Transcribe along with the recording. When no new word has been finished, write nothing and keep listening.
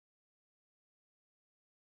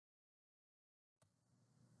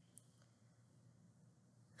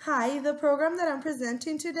Hi, the program that I'm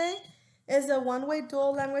presenting today is a one-way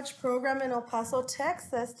dual language program in El Paso,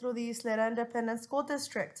 Texas through the Isleta Independent School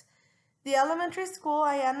District. The elementary school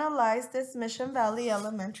I analyzed is Mission Valley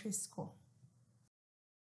Elementary School.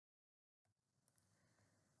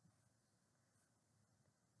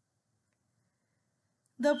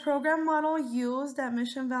 The program model used at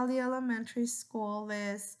Mission Valley Elementary School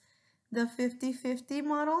is the 50-50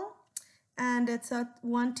 model, and it's a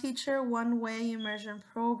one teacher, one way immersion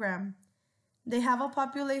program. They have a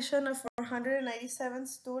population of 497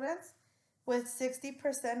 students, with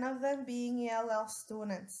 60% of them being ELL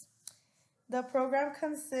students. The program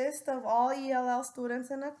consists of all ELL students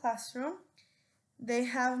in a classroom. They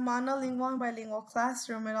have monolingual and bilingual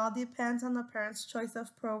classroom. It all depends on the parents' choice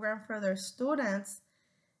of program for their students.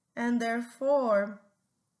 And therefore,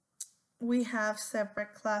 we have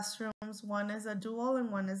separate classrooms. One is a dual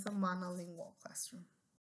and one is a monolingual classroom.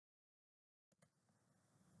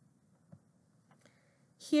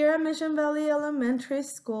 Here at Mission Valley Elementary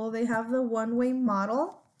School, they have the one-way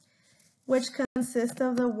model, which consists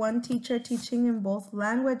of the one teacher teaching in both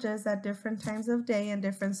languages at different times of day and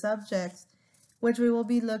different subjects, which we will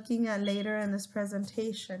be looking at later in this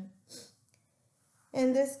presentation.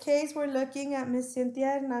 In this case, we're looking at Ms.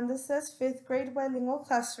 Cynthia Hernandez's 5th grade bilingual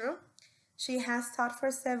classroom. She has taught for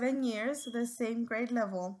 7 years, the same grade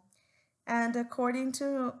level. And according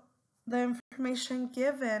to the information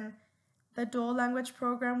given, the dual language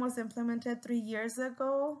program was implemented 3 years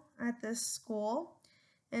ago at this school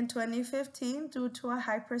in 2015 due to a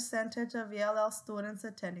high percentage of ELL students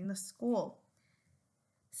attending the school.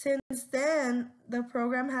 Since then, the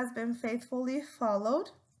program has been faithfully followed,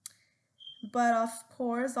 but of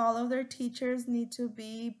course, all of their teachers need to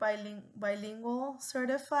be bilingual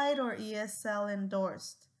certified or ESL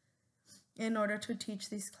endorsed in order to teach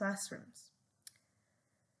these classrooms.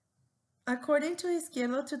 According to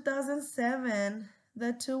Izquierdo 2007,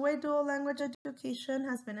 the two-way dual language education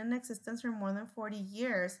has been in existence for more than 40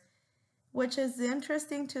 years, which is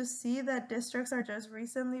interesting to see that districts are just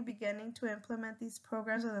recently beginning to implement these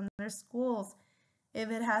programs within their schools if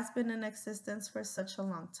it has been in existence for such a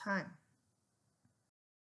long time.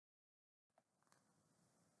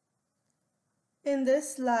 In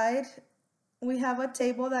this slide, we have a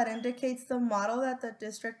table that indicates the model that the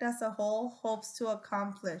district as a whole hopes to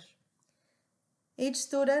accomplish. Each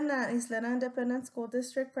student at Isleta Independent School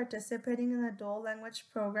District participating in the dual language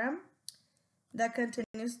program that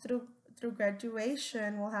continues through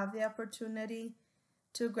graduation will have the opportunity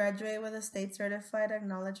to graduate with a state certified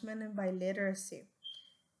acknowledgement in biliteracy.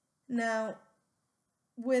 Now,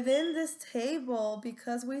 within this table,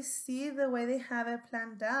 because we see the way they have it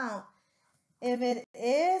planned out, if it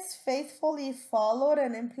is faithfully followed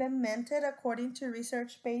and implemented according to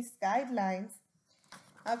research-based guidelines,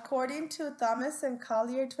 according to Thomas and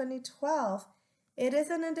Collier 2012, it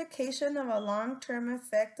is an indication of a long-term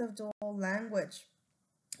effect of dual language.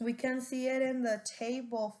 We can see it in the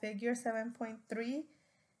table, figure 7.3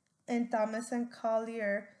 in Thomas and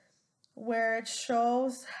Collier, where it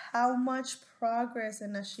shows how much progress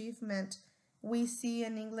and achievement we see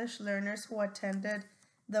in English learners who attended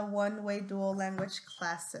the one-way dual language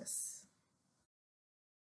classes.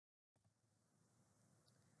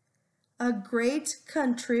 A great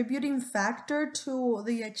contributing factor to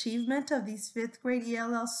the achievement of these 5th grade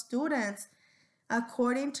ELL students,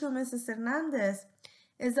 according to Mrs. Hernandez,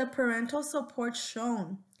 is the parental support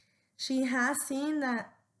shown. She has seen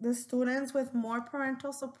that the students with more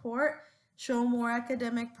parental support show more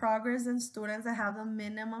academic progress than students that have the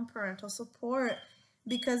minimum parental support,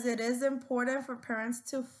 because it is important for parents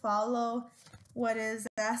to follow what is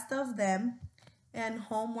asked of them and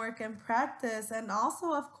homework and practice, and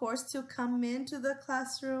also, of course, to come into the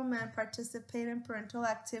classroom and participate in parental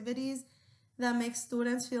activities that make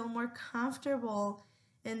students feel more comfortable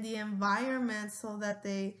in the environment so that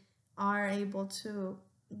they are able to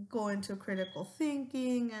go into critical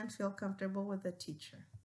thinking and feel comfortable with the teacher.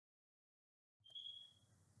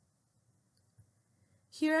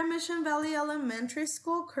 Here at Mission Valley Elementary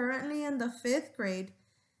School, currently in the 5th grade,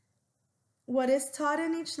 what is taught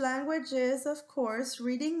in each language is, of course,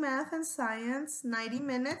 reading, math, and science, 90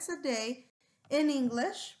 minutes a day in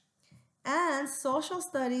English, and social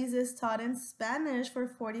studies is taught in Spanish for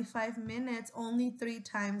 45 minutes, only 3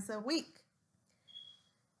 times a week.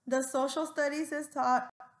 The social studies is taught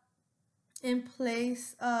in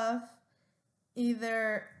place of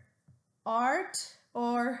either art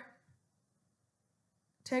or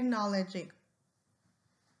technology.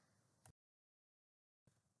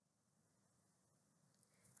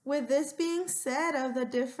 With this being said, of the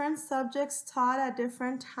different subjects taught at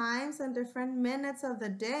different times and different minutes of the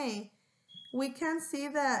day, we can see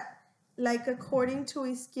that, like according to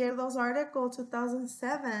Izquierdo's article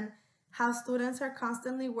 2007, how students are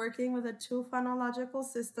constantly working with the two phonological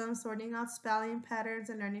systems, sorting out spelling patterns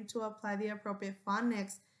and learning to apply the appropriate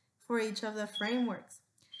phonics for each of the frameworks.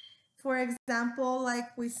 For example,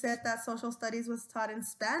 like we said that social studies was taught in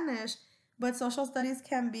Spanish, but social studies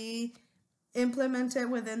can be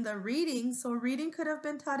implemented within the reading. So reading could have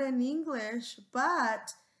been taught in English,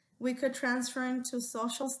 but we could transfer into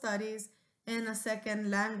social studies in a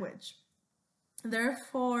second language.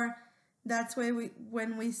 Therefore, that's why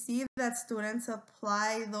when we see that students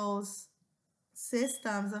apply those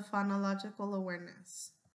systems of phonological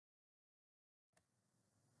awareness.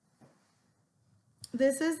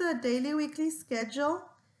 This is a daily weekly schedule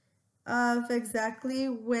of exactly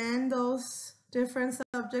when those different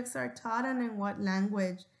subjects are taught and in what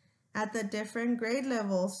language at the different grade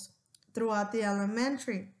levels throughout the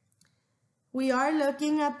elementary. We are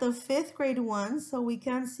looking at the 5th grade one, so we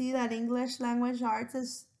can see that English language arts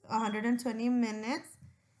is 120 minutes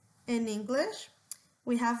in English.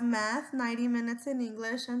 We have math, 90 minutes in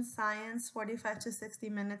English, and science, 45 to 60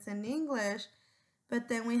 minutes in English. But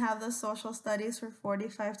then we have the social studies for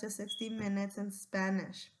 45 to 60 minutes in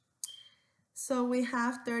Spanish. So we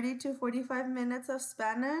have 30 to 45 minutes of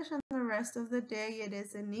Spanish, and the rest of the day it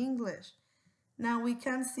is in English. Now we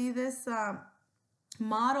can see this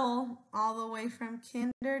model all the way from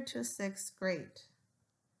kinder to 6th grade.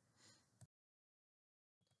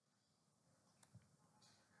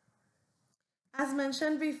 As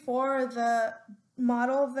mentioned before, the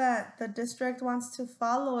model that the district wants to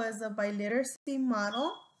follow is a biliteracy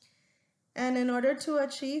model. And in order to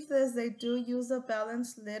achieve this, they do use a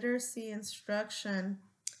balanced literacy instruction.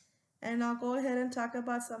 And I'll go ahead and talk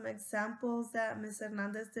about some examples that Ms.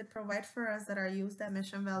 Hernandez did provide for us that are used at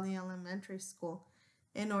Mission Valley Elementary School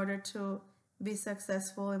in order to be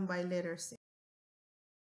successful in biliteracy.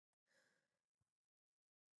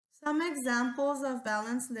 Some examples of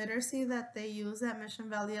balanced literacy that they use at Mission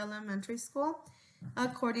Valley Elementary School,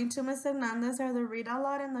 according to Ms. Hernandez, are the read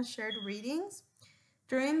aloud and the shared readings.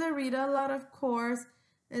 During the read aloud, of course,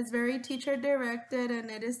 it's very teacher directed,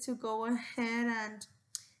 and it is to go ahead and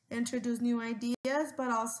introduce new ideas,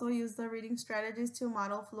 but also use the reading strategies to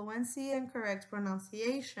model fluency and correct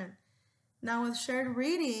pronunciation. Now with shared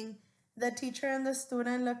reading, the teacher and the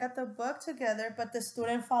student look at the book together, but the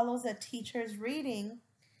student follows the teacher's reading.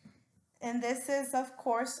 And this is, of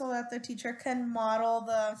course, so that the teacher can model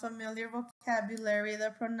the familiar vocabulary,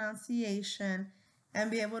 the pronunciation,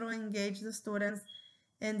 and be able to engage the students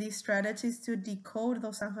in these strategies to decode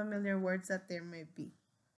those unfamiliar words that there may be.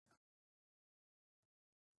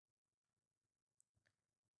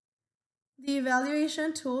 The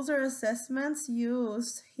evaluation tools or assessments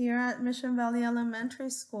used here at Mission Valley Elementary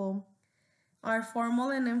School are formal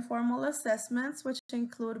and informal assessments, which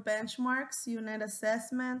include benchmarks, unit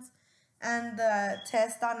assessments, and the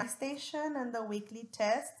test on iStation and the weekly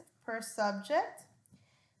test per subject.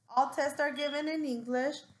 All tests are given in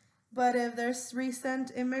English, but if there's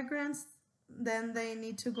recent immigrants, then they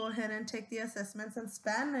need to go ahead and take the assessments in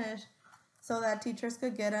Spanish so that teachers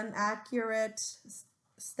could get an accurate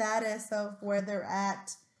status of where they're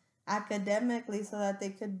at academically so that they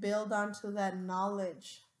could build onto that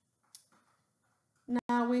knowledge.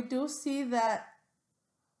 Now, we do see that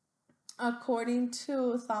according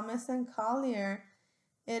to Thomas and Collier,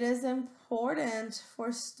 it is important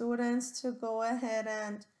for students to go ahead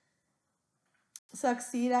and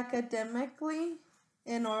succeed academically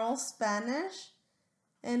in oral Spanish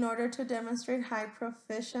in order to demonstrate high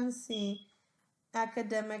proficiency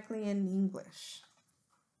academically in English.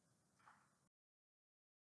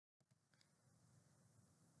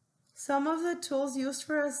 Some of the tools used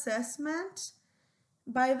for assessment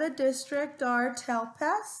by the district are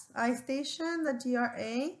TELPAS, iStation, the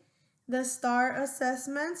DRA, the STAR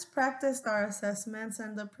assessments, practice STAR assessments,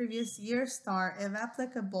 and the previous year STAR, if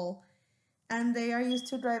applicable. And they are used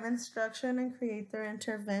to drive instruction and create their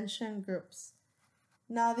intervention groups.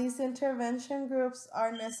 Now, these intervention groups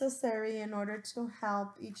are necessary in order to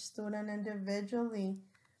help each student individually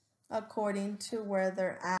according to where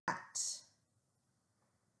they're at.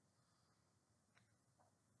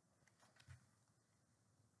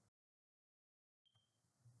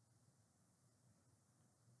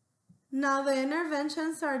 Now, the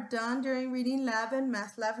interventions are done during reading lab and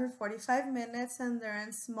math lab for 45 minutes, and they're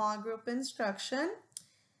in small group instruction.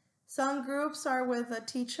 Some groups are with a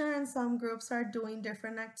teacher and some groups are doing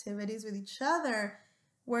different activities with each other,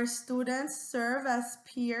 where students serve as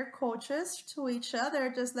peer coaches to each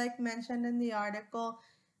other, just like mentioned in the article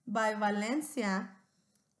by Valencia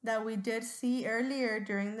that we did see earlier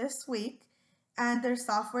during this week. and their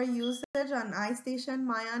software usage on iStation,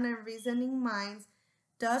 Mayan, and Reasoning Minds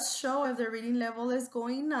does show if the reading level is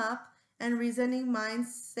going up, and Reasoning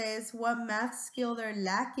Minds says what math skill they're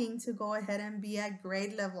lacking to go ahead and be at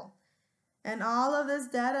grade level. And all of this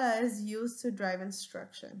data is used to drive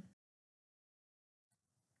instruction.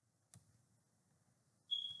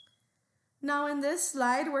 Now in this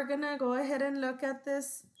slide, we're gonna go ahead and look at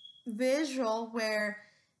this visual where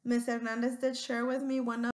Ms. Hernandez did share with me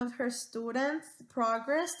one of her students'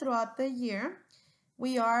 progress throughout the year.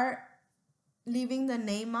 We are leaving the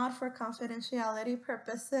name out for confidentiality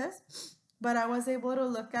purposes, but I was able to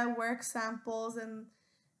look at work samples and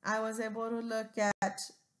I was able to look at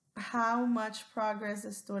how much progress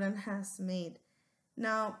the student has made.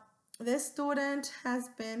 Now, this student has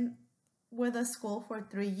been with the school for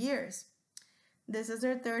 3 years. This is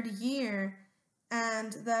their 3rd year,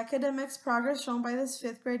 and the academics progress shown by this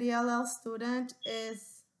 5th grade ELL student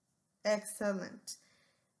is excellent.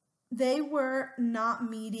 They were not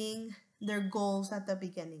meeting their goals at the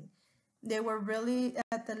beginning. They were really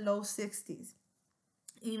at the low 60s,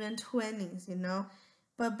 even 20s, you know.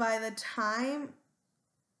 But by the time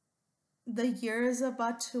the year is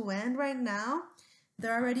about to end right now,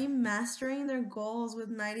 they're already mastering their goals with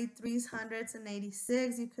 93s, 100s, and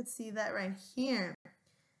 86. You could see that right here,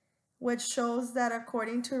 which shows that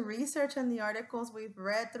according to research and the articles we've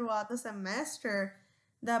read throughout the semester,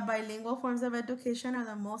 that bilingual forms of education are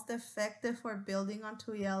the most effective for building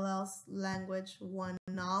onto ELL's language one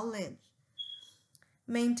knowledge.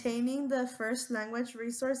 Maintaining the first language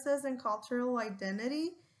resources and cultural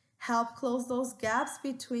identity help close those gaps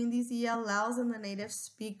between these ELLs and the native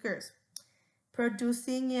speakers,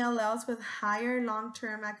 producing ELLs with higher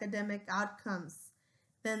long-term academic outcomes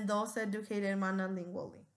than those educated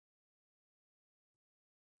monolingually.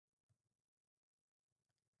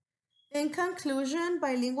 In conclusion,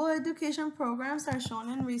 bilingual education programs are shown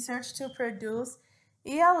in research to produce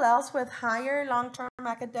ELLs with higher long-term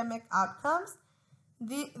academic outcomes.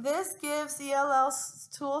 This gives ELLs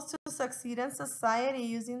tools to succeed in society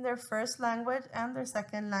using their first language and their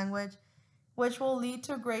second language, which will lead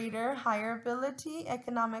to greater, higher ability,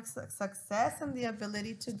 economic success, and the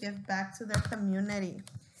ability to give back to their community.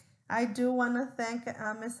 I do want to thank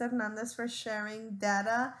Ms. Hernandez for sharing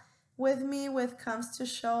data with me, which comes to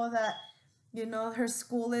show that, you know, her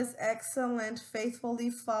school is excellent, faithfully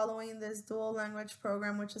following this dual language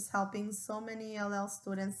program, which is helping so many ELL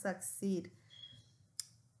students succeed.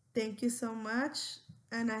 Thank you so much,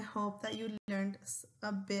 and I hope that you learned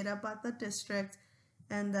a bit about the district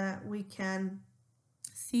and that we can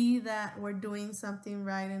see that we're doing something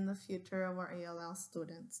right in the future of our ELL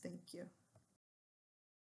students. Thank you.